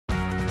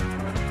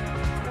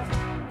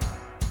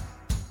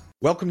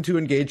Welcome to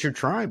Engage Your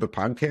Tribe, a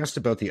podcast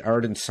about the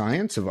art and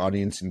science of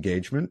audience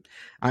engagement.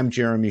 I'm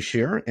Jeremy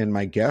Shearer, and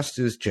my guest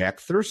is Jack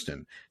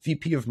Thurston,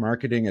 VP of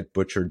Marketing at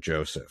Butcher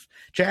Joseph.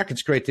 Jack,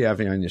 it's great to have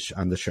you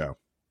on the show.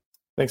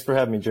 Thanks for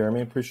having me,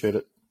 Jeremy. Appreciate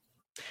it.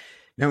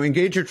 Now,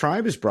 Engage Your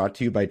Tribe is brought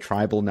to you by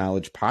Tribal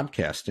Knowledge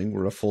Podcasting.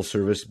 We're a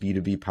full-service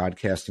B2B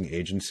podcasting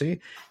agency,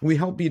 and we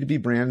help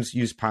B2B brands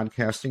use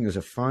podcasting as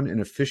a fun and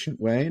efficient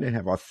way to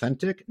have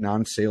authentic,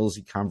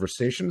 non-salesy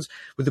conversations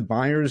with the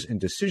buyers and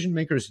decision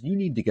makers you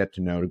need to get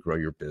to know to grow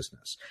your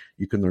business.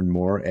 You can learn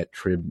more at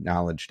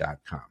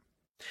tribknowledge.com.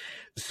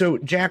 So,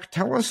 Jack,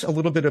 tell us a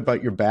little bit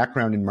about your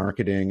background in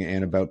marketing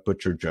and about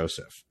Butcher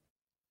Joseph.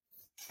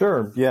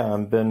 Sure. Yeah,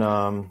 I've been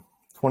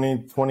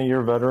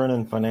 20-year veteran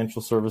in financial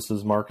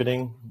services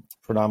marketing,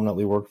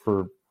 predominantly worked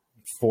for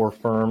 4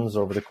 firms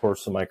over the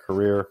course of my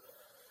career.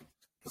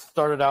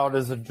 Started out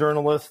as a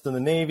journalist in the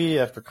Navy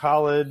after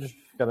college,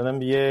 got an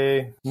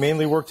MBA,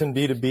 mainly worked in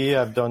B2B.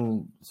 I've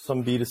done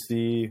some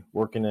B2C,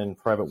 working in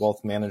private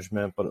wealth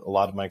management, but a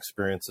lot of my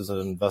experience is in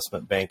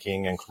investment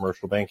banking and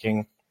commercial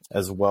banking,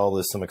 as well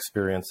as some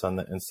experience on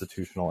the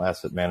institutional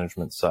asset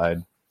management side.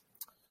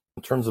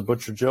 In terms of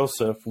Butcher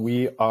Joseph,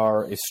 we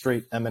are a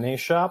straight M&A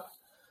shop.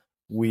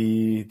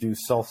 We do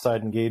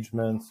sell-side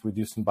engagements, we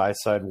do some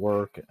buy-side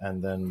work,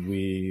 and then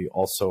we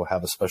also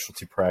have a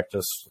specialty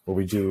practice where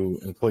we do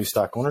employee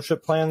stock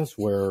ownership plans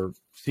where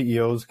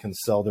CEOs can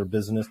sell their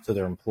business to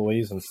their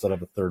employees instead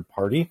of a third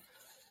party.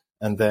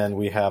 And then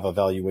we have a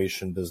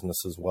valuation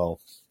business as well,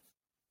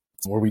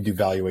 where we do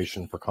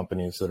valuation for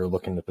companies that are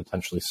looking to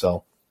potentially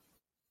sell.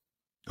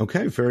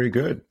 Okay, very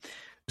good.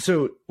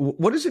 So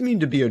what does it mean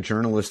to be a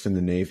journalist in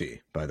the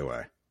Navy, by the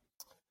way?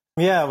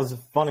 Yeah, it was a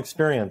fun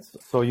experience.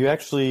 So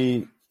it's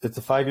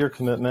a 5-year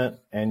commitment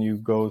and you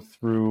go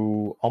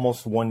through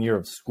almost 1 year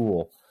of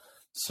school.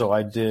 So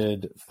I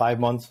did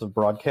 5 months of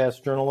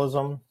broadcast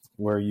journalism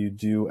where you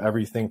do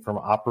everything from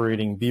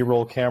operating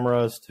B-roll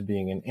cameras to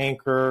being an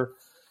anchor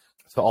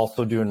to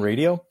also doing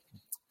radio.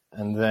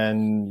 And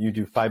then you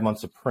do 5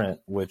 months of print,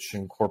 which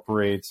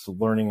incorporates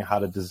learning how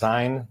to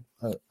design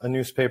a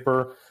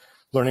newspaper,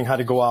 learning how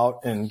to go out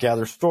and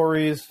gather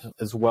stories,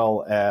 as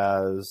well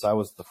as I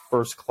was the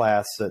first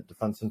class at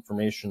Defense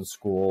Information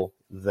School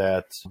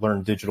that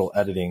learned digital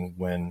editing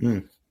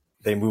when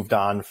they moved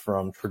on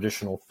from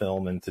traditional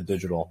film into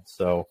digital.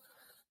 So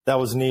that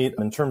was neat.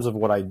 In terms of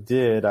what I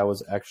did, I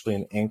was actually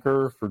an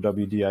anchor for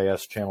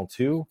WDIS Channel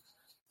 2.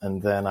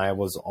 And then I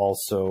was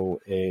also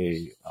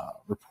a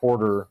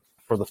reporter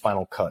for the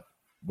Final Cut,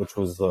 which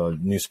was the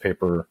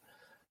newspaper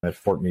at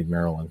Fort Meade,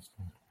 Maryland.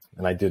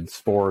 And I did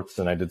sports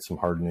and I did some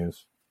hard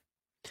news.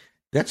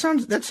 That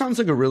sounds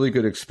like a really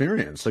good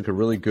experience, like a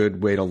really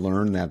good way to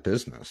learn that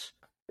business.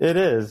 It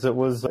is. It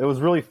was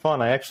really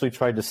fun. I actually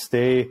tried to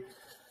stay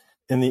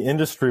in the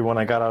industry when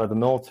I got out of the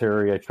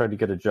military. I tried to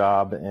get a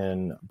job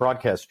in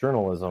broadcast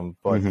journalism,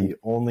 but the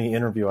only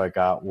interview I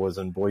got was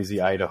in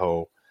Boise,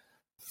 Idaho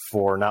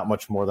for not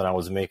much more than I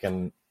was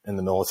making in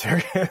the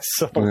military.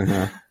 So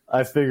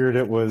I figured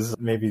it was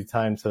maybe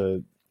time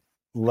to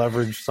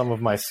leverage some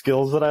of my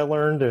skills that I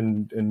learned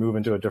and move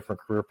into a different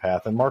career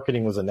path. And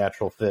marketing was a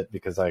natural fit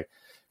because I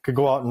could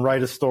go out and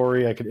write a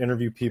story. I could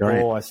interview people.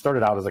 Right. I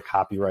started out as a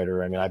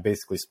copywriter. I mean, I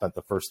basically spent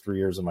the first 3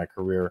 years of my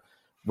career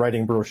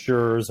writing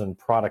brochures and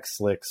product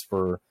slicks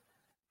for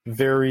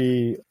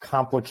very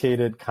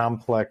complicated,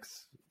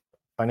 complex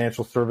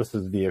financial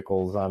services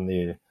vehicles on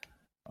the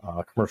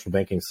commercial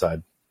banking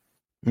side.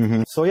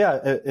 So yeah,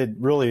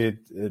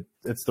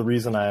 it's the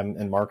reason I'm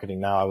in marketing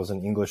now. I was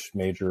an English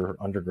major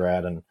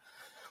undergrad and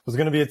was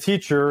going to be a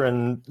teacher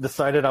and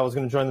decided I was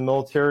going to join the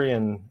military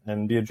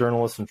and be a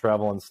journalist and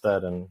travel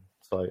instead. And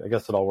so I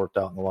guess it all worked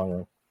out in the long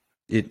run.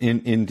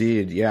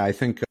 Indeed. Yeah, I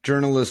think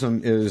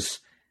journalism is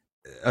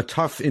a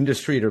tough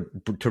industry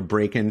to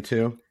break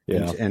into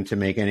and to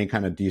make any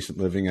kind of decent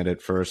living at it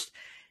first.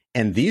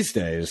 And these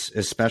days,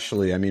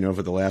 especially, I mean,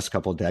 over the last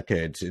couple of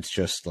decades, it's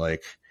just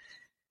like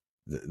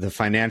the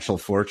financial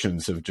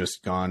fortunes have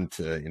just gone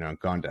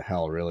to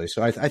hell, really.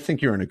 So I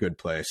think you're in a good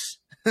place.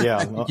 Yeah,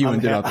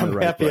 I'm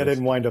happy I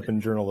didn't wind up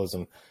in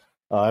journalism.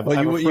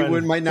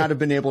 You might not have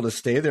been able to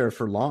stay there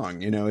for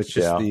long. You know, it's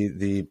just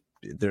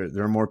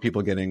there are more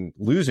people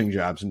losing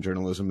jobs in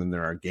journalism than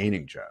there are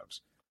gaining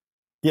jobs.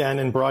 Yeah, and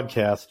in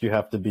broadcast, you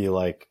have to be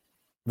like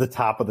the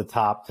top of the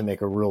top to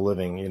make a real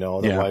living. You know,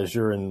 otherwise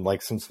you're in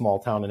like some small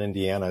town in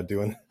Indiana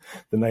doing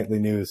the nightly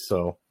news.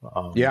 So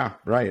yeah,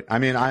 right. I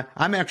mean,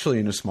 I'm actually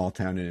in a small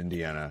town in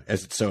Indiana,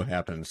 as it so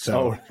happens.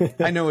 So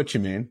I know what you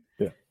mean.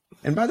 Yeah.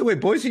 And by the way,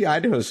 Boise,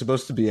 Idaho is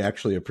supposed to be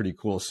actually a pretty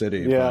cool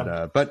city.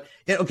 Yeah. But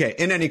okay.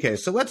 In any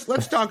case, so let's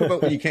talk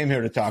about what you came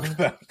here to talk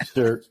about.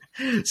 Sure.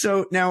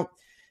 So now,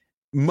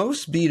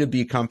 most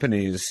B2B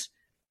companies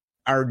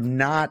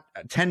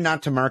tend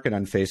not to market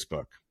on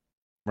Facebook,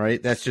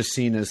 right? That's just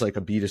seen as like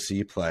a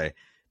B2C play.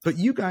 But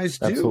you guys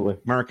do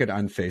market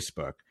on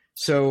Facebook.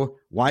 So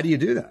why do you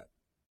do that?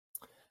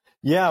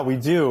 Yeah, we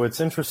do. It's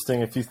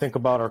interesting. If you think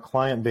about our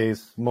client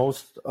base,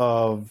 most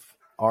of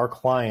our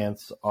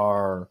clients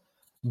are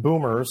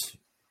boomers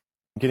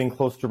getting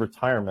close to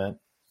retirement,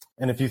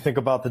 And if you think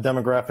about the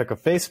demographic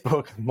of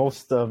Facebook,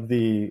 most of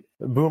the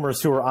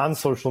boomers who are on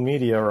social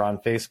media are on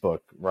Facebook,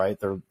 right?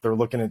 They're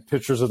looking at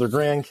pictures of their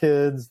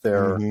grandkids.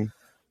 They're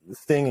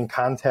staying in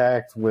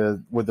contact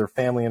with their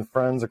family and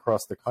friends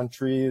across the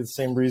country. The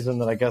same reason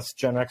that I guess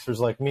Gen Xers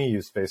like me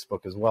use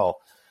Facebook as well.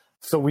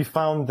 So we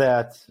found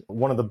that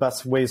one of the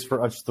best ways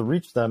for us to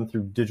reach them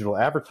through digital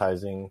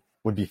advertising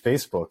would be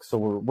Facebook. So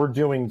we're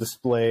doing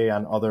display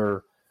on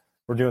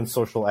we're doing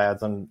social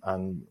ads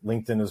on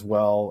LinkedIn as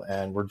well,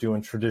 and we're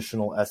doing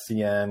traditional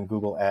SEM,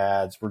 Google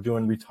ads, we're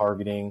doing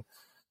retargeting.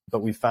 But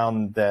we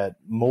found that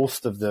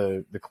most of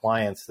the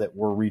clients that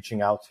we're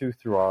reaching out to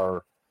through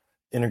our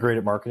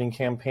integrated marketing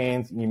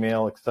campaigns,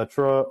 email, et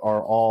cetera,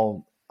 are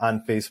all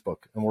on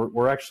Facebook. And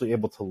we're actually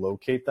able to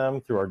locate them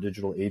through our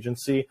digital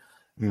agency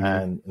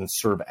and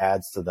serve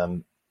ads to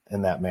them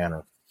in that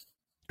manner.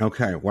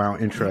 Okay. Wow.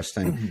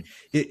 Interesting.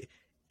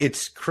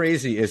 It's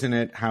crazy, isn't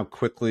it, how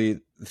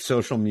quickly the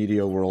social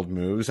media world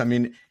moves? I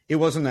mean, it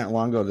wasn't that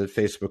long ago that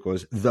Facebook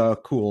was the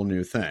cool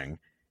new thing.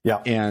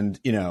 Yeah. And,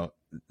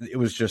 it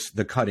was just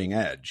the cutting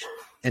edge.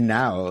 And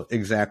now,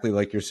 exactly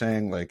like you're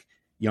saying, like,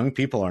 young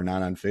people are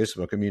not on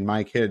Facebook. I mean,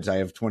 my kids, I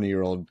have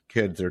 20-year-old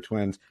kids, they're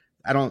twins.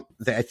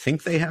 I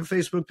think they have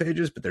Facebook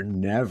pages, but they're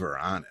never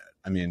on it.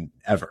 I mean,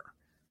 ever.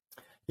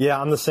 Yeah,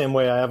 I'm the same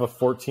way. I have a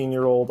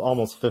 14-year-old,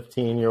 almost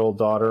 15-year-old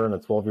daughter and a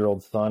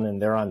 12-year-old son, and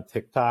they're on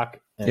TikTok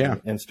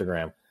and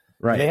Instagram.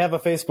 Right. And they have a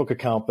Facebook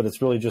account, but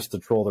it's really just to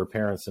troll their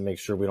parents and make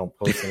sure we don't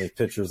post any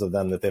pictures of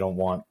them that they don't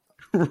want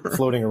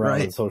floating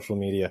around on social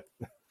media.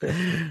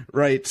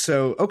 Right.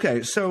 So,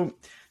 okay. So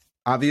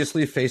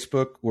obviously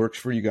Facebook works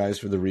for you guys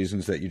for the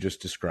reasons that you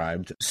just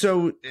described.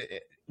 So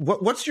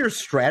what's your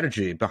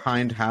strategy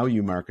behind how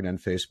you market on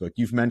Facebook?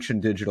 You've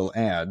mentioned digital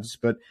ads,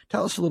 but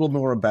tell us a little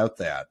more about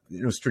that.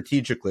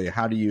 Strategically,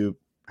 how do you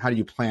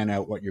plan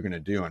out what you're going to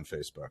do on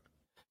Facebook?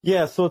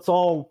 Yeah, so it's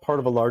all part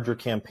of a larger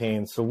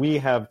campaign. So we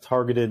have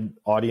targeted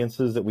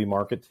audiences that we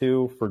market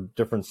to for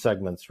different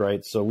segments,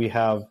 right? So we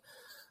have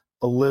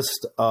a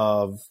list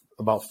of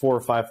about 4,000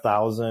 or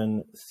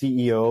 5,000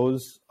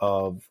 CEOs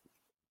of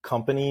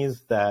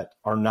companies that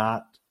are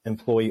not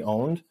employee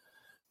owned.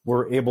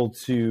 We're able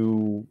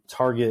to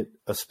target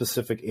a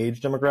specific age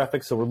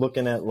demographic. So we're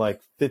looking at like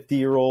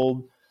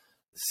 50-year-old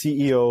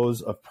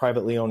CEOs of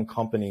privately owned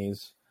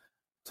companies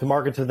to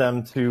market to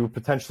them to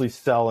potentially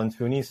sell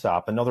into an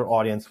ESOP. Another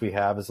audience we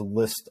have is a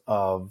list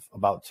of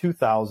about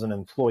 2,000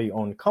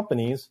 employee-owned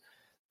companies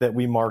that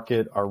we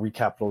market our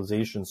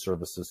recapitalization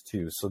services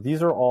to. So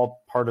these are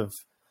all part of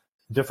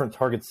different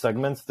target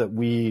segments that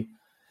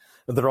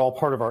are all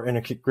part of our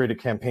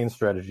integrated campaign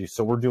strategy.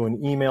 So we're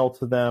doing email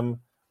to them.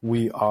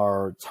 We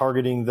are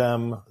targeting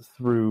them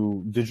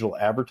through digital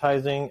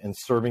advertising and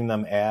serving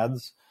them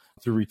ads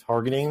through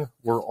retargeting.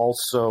 We're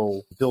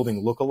also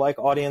building lookalike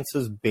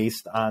audiences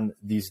based on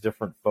these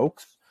different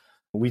folks.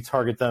 We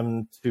target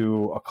them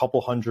to a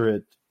couple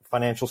hundred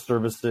financial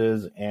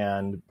services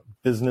and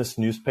business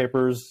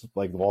newspapers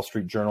like the Wall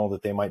Street Journal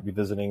that they might be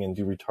visiting and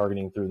do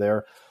retargeting through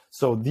there.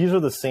 So these are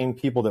the same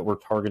people that we're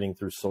targeting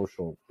through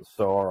social.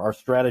 So our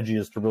strategy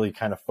is to really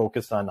kind of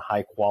focus on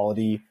high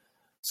quality,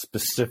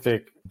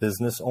 specific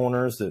business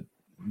owners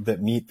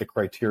that meet the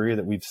criteria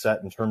that we've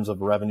set in terms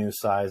of revenue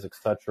size, et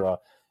cetera.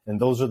 And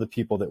those are the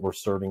people that we're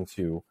serving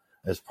to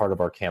as part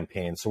of our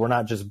campaign. So we're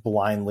not just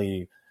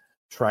blindly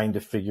trying to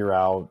figure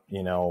out,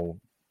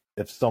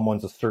 if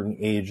someone's a certain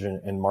age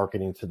and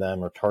marketing to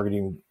them or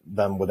targeting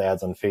them with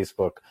ads on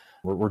Facebook.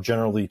 We're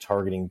generally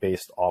targeting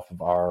based off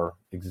of our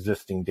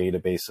existing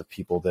database of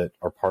people that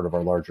are part of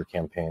our larger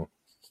campaign.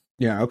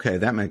 Yeah, okay,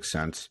 that makes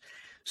sense.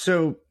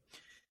 So,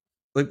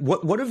 like,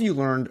 what have you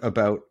learned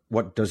about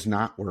what does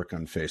not work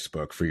on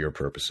Facebook for your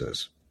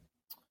purposes?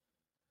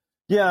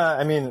 Yeah,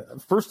 I mean,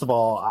 first of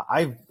all,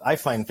 I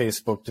find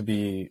Facebook to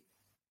be,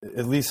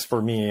 at least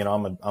for me,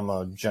 I'm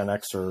a Gen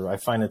Xer, I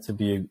find it to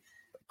be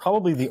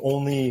probably the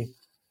only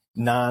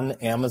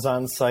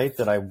non-Amazon site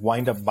that I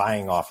wind up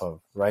buying off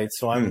of, right?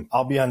 So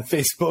I'll be on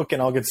Facebook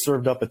and I'll get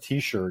served up a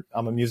t-shirt.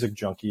 I'm a music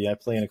junkie. I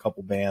play in a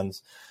couple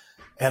bands.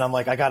 And I'm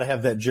like, I got to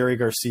have that Jerry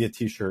Garcia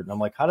t-shirt. And I'm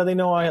like, how do they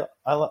know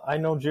I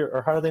know Jerry,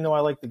 or how do they know I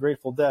like the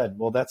Grateful Dead?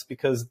 Well, that's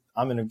because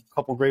I'm in a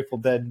couple Grateful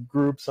Dead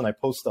groups and I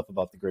post stuff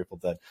about the Grateful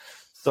Dead.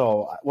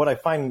 So what I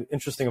find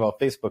interesting about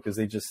Facebook is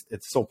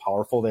it's so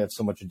powerful. They have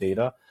so much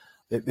data.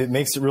 It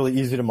makes it really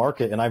easy to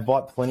market. And I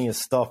bought plenty of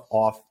stuff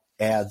off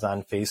ads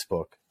on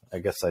Facebook. I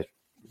guess I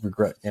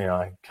regret,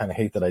 I kind of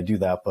hate that I do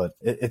that, but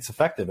it's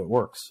effective. It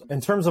works.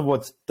 In terms of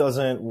what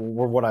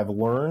I've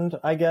learned,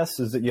 I guess,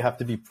 is that you have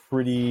to be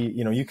pretty,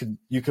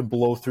 you could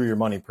blow through your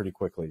money pretty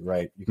quickly,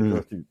 right? You can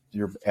blow through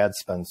your ad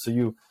spend. So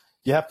you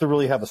have to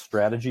really have a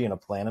strategy and a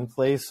plan in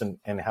place and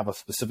have a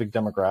specific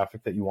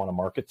demographic that you want to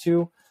market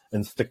to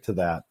and stick to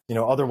that.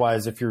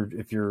 Otherwise, if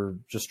you're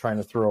just trying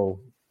to throw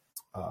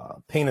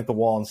paint at the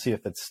wall and see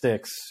if it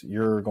sticks,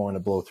 you're going to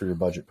blow through your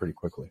budget pretty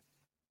quickly.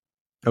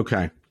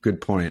 Okay,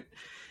 good point.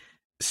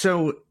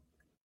 So,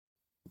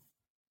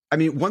 I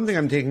mean, one thing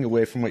I'm taking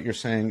away from what you're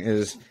saying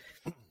is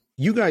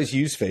you guys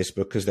use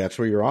Facebook because that's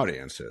where your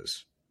audience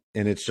is.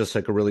 And it's just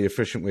like a really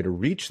efficient way to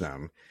reach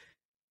them.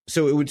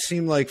 So it would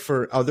seem like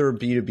for other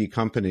B2B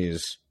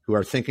companies who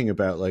are thinking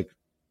about like,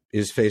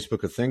 is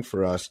Facebook a thing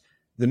for us?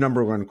 The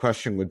number one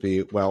question would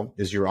be, well,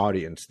 is your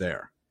audience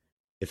there?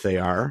 If they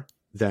are,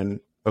 then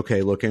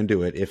okay, look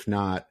into it. If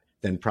not,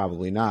 then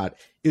probably not.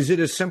 Is it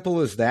as simple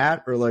as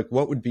that? Or like,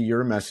 what would be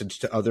your message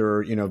to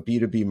other,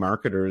 B2B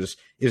marketers?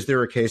 Is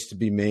there a case to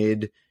be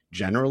made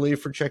generally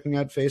for checking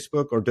out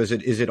Facebook, or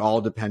is it all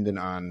dependent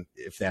on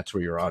if that's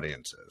where your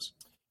audience is?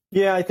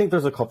 Yeah, I think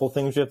there's a couple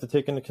things you have to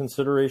take into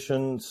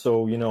consideration.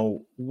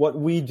 So, what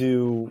we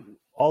do,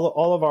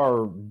 all of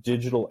our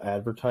digital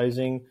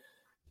advertising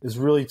is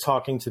really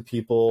talking to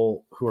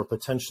people who are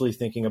potentially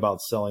thinking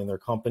about selling their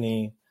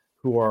company,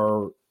 who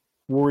are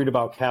worried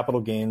about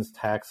capital gains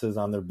taxes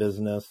on their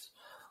business.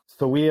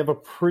 So we have a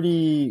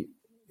pretty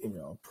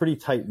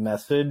tight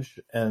message,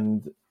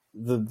 and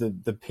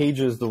the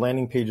pages, the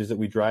landing pages that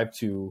we drive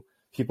to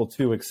people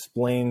to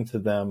explain to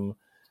them,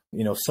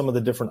 some of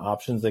the different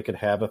options they could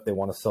have if they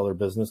want to sell their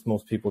business.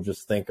 Most people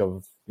just think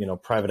of,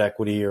 private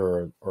equity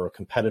or a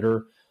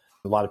competitor.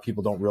 A lot of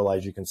people don't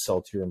realize you can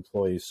sell to your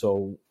employees.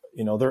 So,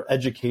 they're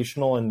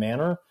educational in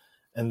manner.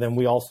 And then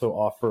we also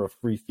offer a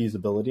free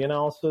feasibility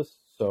analysis.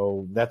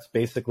 So that's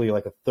basically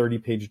like a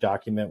 30-page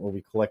document where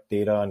we collect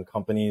data on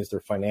companies,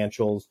 their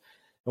financials,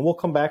 and we'll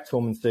come back to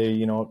them and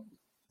say,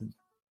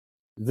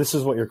 this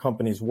is what your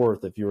company's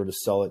worth if you were to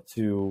sell it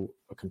to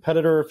a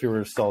competitor, if you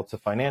were to sell it to a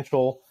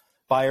financial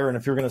buyer, and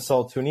if you're going to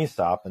sell it to an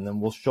ESOP. And then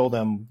we'll show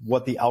them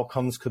what the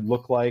outcomes could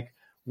look like.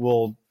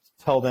 We'll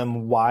tell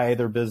them why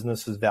their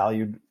business is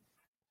valued,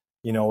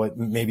 at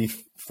maybe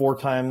 4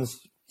 times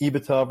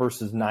EBITDA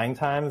versus 9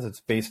 times.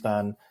 It's based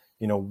on,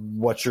 do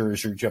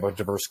you have a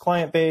diverse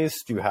client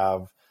base? Do you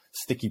have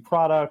sticky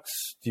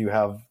products? Do you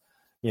have,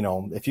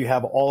 if you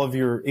have all of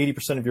your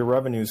 80% of your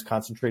revenues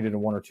concentrated in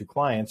 1 or 2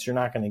 clients, you're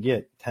not going to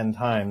get 10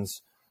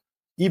 times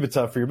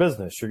EBITDA for your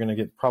business. You're going to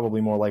get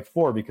probably more like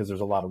 4 because there's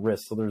a lot of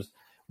risk. So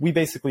we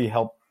basically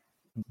help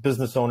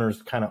business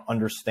owners kind of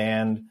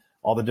understand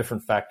all the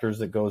different factors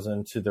that goes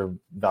into their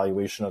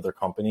valuation of their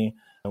company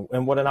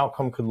and what an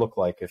outcome could look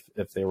like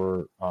if they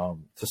were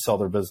to sell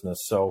their business.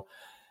 So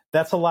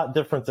that's a lot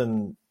different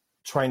than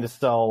trying to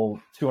sell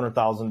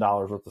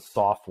 $200,000 worth of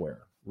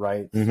software,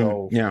 right? Mm-hmm.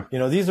 So, yeah.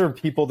 These are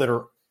people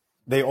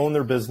they own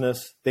their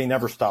business. They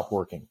never stop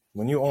working.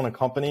 When you own a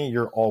company,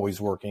 you're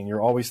always working.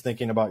 You're always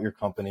thinking about your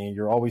company.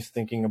 You're always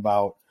thinking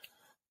about,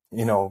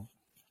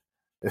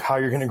 how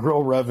you're going to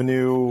grow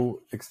revenue,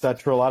 et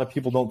cetera. A lot of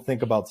people don't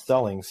think about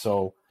selling.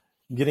 So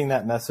getting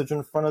that message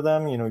in front of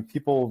them,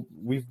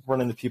 we've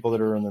run into people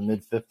that are in the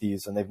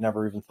mid-50s and they've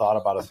never even thought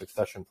about a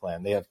succession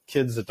plan. They have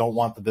kids that don't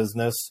want the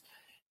business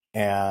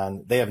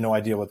and they have no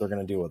idea what they're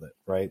going to do with it,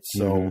 right?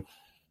 So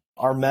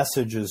our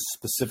message is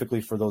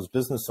specifically for those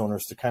business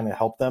owners to kind of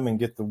help them and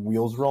get the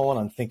wheels rolling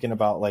on thinking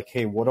about like,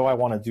 hey, what do I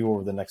want to do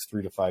over the next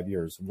 3 to 5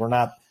 years? We're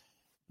not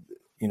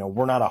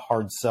a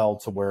hard sell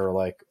to where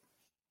like,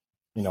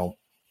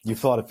 you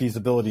thought of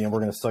feasibility and we're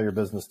going to sell your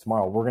business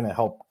tomorrow. We're going to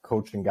help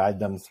coach and guide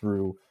them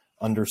through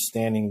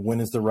understanding when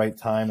is the right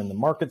time in the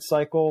market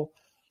cycle,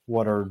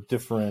 what are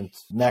different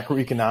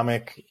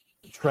macroeconomic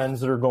trends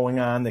that are going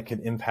on that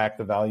could impact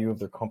the value of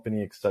their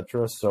company, et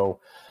cetera.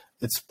 So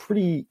it's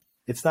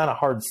not a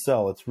hard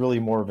sell. It's really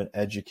more of an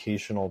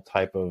educational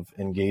type of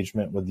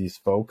engagement with these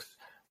folks,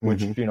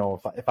 which,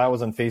 if I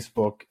was on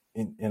Facebook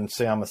and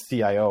say I'm a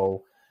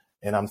CIO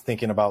and I'm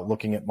thinking about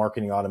looking at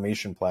marketing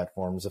automation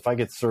platforms, if I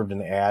get served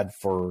an ad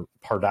for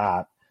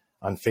Pardot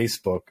on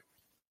Facebook,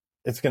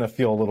 it's going to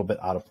feel a little bit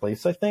out of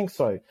place, I think.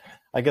 So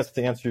I guess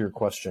to answer your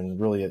question,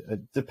 really,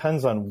 it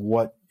depends on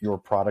what your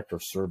product or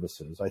service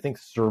is. I think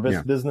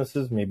service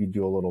businesses maybe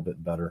do a little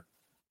bit better.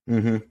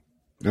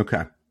 Mm-hmm.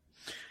 Okay.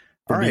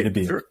 All right.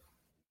 B2B. Sure.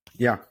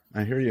 Yeah,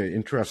 I hear you.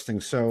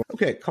 Interesting. So,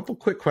 okay, a couple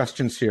quick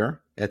questions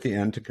here at the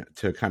end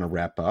to kind of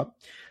wrap up.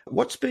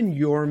 What's been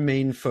your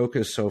main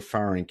focus so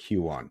far in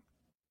Q1?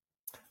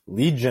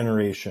 Lead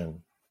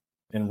generation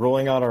and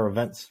rolling out our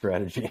event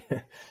strategy.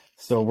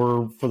 So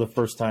we're, for the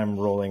first time,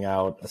 rolling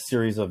out a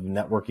series of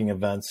networking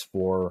events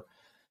for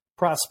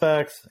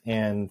prospects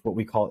and what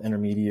we call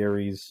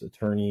intermediaries,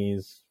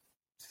 attorneys,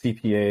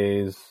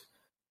 CPAs,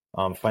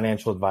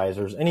 financial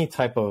advisors, any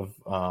type of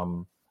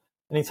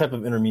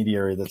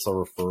intermediary that's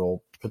a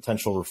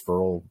potential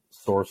referral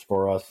source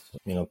for us.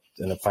 And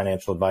a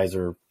financial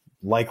advisor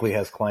likely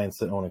has clients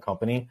that own a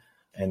company,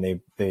 and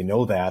they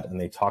know that,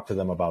 and they talk to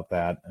them about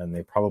that, and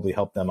they probably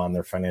help them on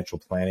their financial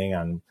planning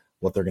on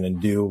what they're going to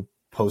do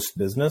post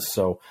business.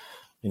 So,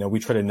 we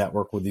try to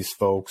network with these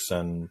folks,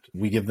 and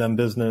we give them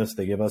business,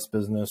 they give us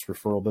business,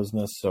 referral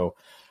business. So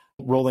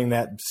rolling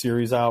that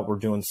series out, we're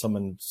doing some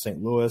in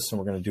St. Louis, and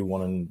we're going to do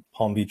one in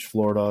Palm Beach,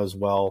 Florida as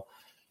well.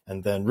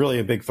 And then really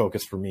a big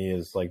focus for me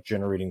is like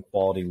generating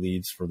quality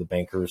leads for the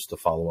bankers to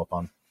follow up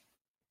on.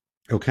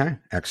 Okay,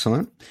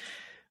 excellent.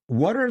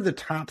 What are the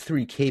top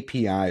 3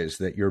 KPIs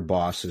that your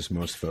boss is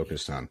most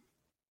focused on?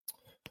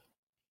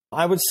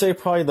 I would say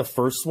probably the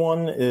first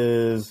one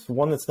is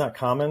one that's not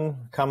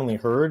commonly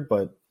heard,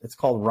 but it's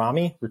called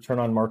ROMI, Return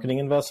on Marketing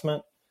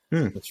Investment.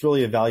 It's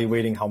really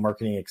evaluating how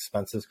marketing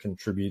expenses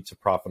contribute to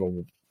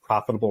profitable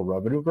profitable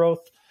revenue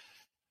growth.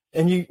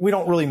 And we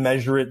don't really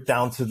measure it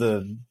down to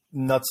the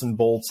nuts and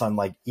bolts on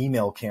like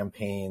email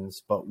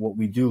campaigns, but what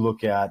we do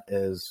look at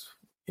is,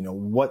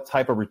 what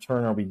type of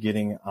return are we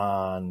getting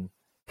on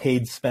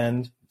paid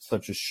spend,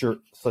 such as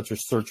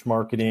search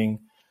marketing,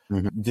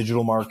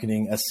 digital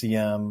marketing,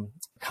 SEM,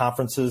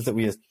 conferences that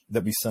we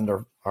send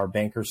our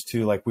bankers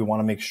to. Like, we want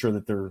to make sure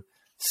that they're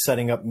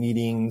setting up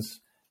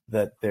meetings,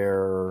 that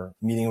they're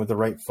meeting with the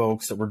right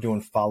folks, that we're doing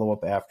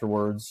follow-up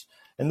afterwards.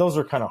 And those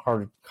are kind of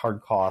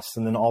hard costs.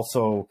 And then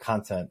also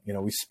content.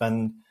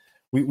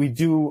 We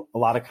do a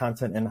lot of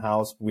content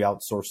in-house. We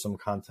outsource some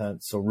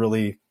content. So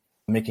really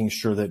making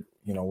sure that,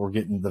 we're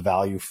getting the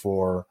value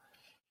for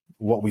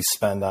what we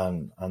spend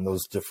on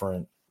those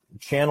different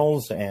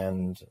channels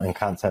and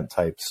content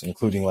types,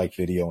 including like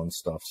video and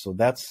stuff. So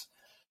that's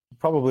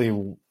probably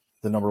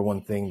the number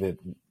one thing that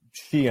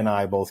she and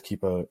I both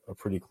keep a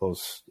pretty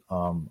close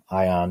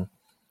eye on.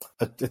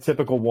 A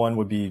typical one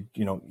would be,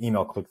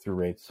 email click-through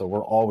rates. So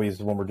we're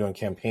always, when we're doing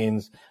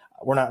campaigns,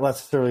 we're not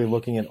necessarily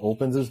looking at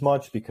opens as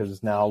much,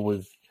 because now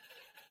with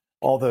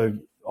all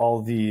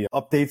the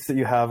updates that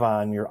you have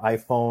on your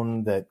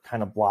iPhone that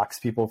kind of blocks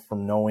people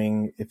from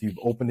knowing if you've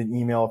opened an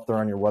email, if they're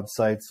on your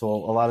website. So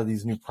a lot of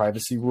these new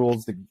privacy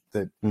rules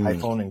that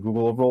iPhone and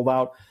Google have rolled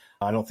out,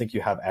 I don't think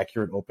you have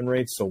accurate open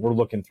rates. So we're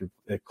looking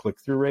at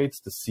click-through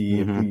rates to see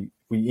if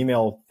we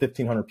email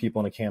 1,500 people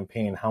in a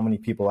campaign, how many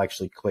people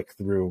actually click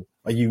through,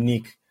 a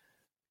unique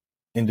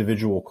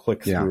individual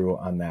click through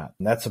on that.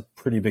 And that's a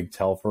pretty big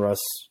tell for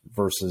us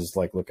versus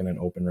like looking at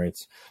open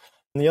rates.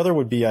 And the other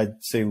would be,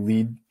 I'd say,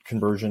 lead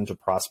conversion to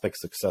prospect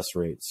success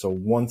rate. So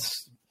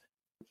once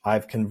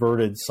I've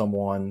converted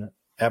someone,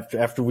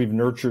 after we've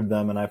nurtured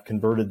them and I've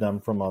converted them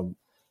from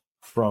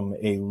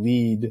a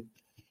lead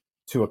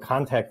to a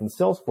contact in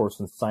Salesforce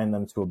and sign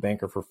them to a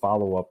banker for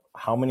follow-up,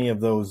 how many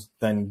of those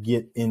then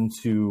get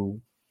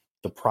into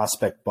the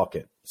prospect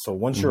bucket? So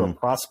once you're a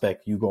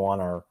prospect, you go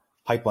on our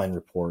pipeline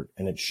report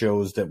and it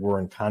shows that we're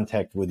in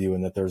contact with you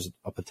and that there's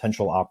a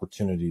potential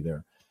opportunity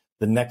there.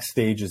 The next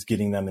stage is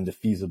getting them into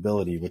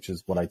feasibility, which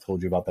is what I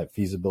told you about, that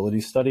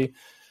feasibility study.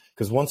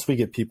 Because once we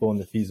get people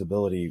into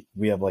feasibility,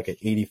 we have like an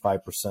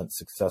 85%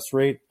 success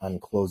rate on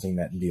closing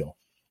that deal.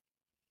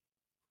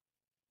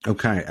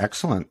 Okay,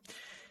 excellent.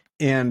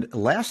 And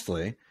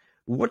lastly,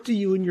 what do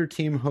you and your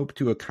team hope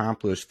to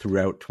accomplish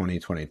throughout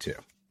 2022?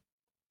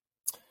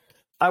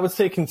 I would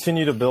say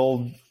continue to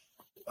build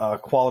a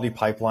quality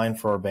pipeline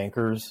for our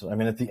bankers. I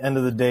mean, at the end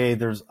of the day,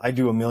 I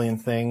do a million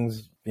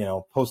things,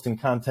 posting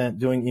content,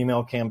 doing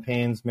email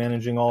campaigns,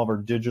 managing all of our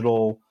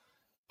digital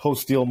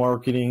post-deal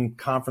marketing,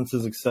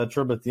 conferences,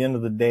 etc. But at the end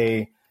of the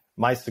day,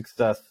 my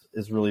success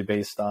is really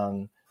based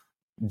on,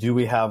 do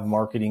we have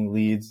marketing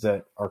leads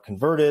that are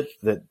converted,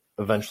 that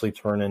eventually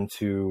turn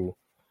into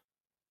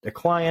a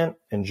client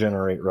and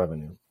generate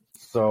revenue?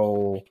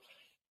 So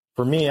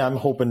for me, I'm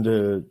hoping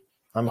to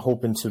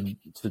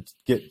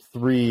get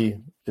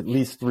at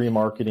least three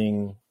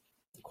marketing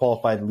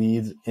qualified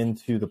leads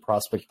into the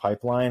prospect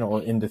pipeline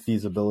or into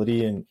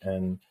feasibility,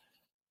 and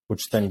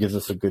which then gives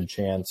us a good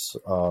chance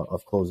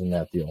of closing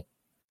that deal.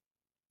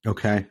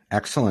 Okay,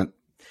 excellent.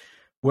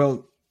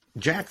 Well,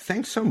 Jack,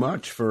 thanks so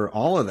much for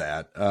all of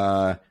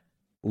that.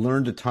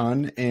 Learned a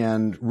ton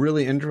and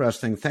really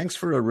interesting. Thanks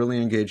for a really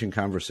engaging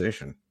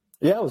conversation.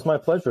 Yeah, it was my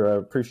pleasure. I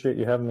appreciate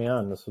you having me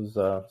on. This was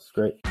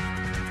great.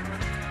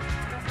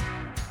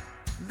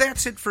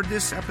 That's it for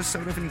this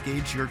episode of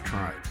Engage Your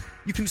Tribe.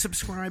 You can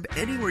subscribe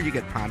anywhere you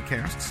get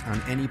podcasts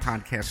on any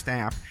podcast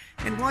app.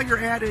 And while you're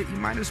at it, you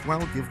might as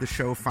well give the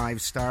show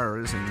 5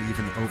 stars and leave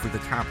an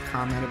over-the-top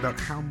comment about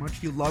how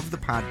much you love the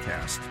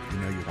podcast. You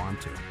know you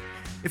want to.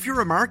 If you're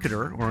a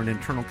marketer or an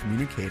internal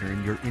communicator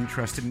and you're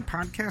interested in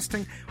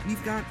podcasting,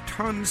 we've got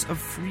tons of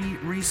free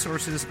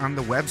resources on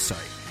the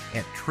website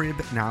at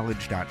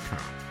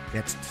tribknowledge.com.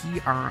 That's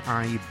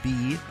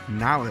TRIB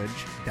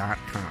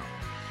knowledge.com.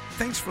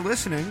 Thanks for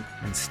listening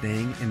and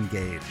staying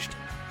engaged.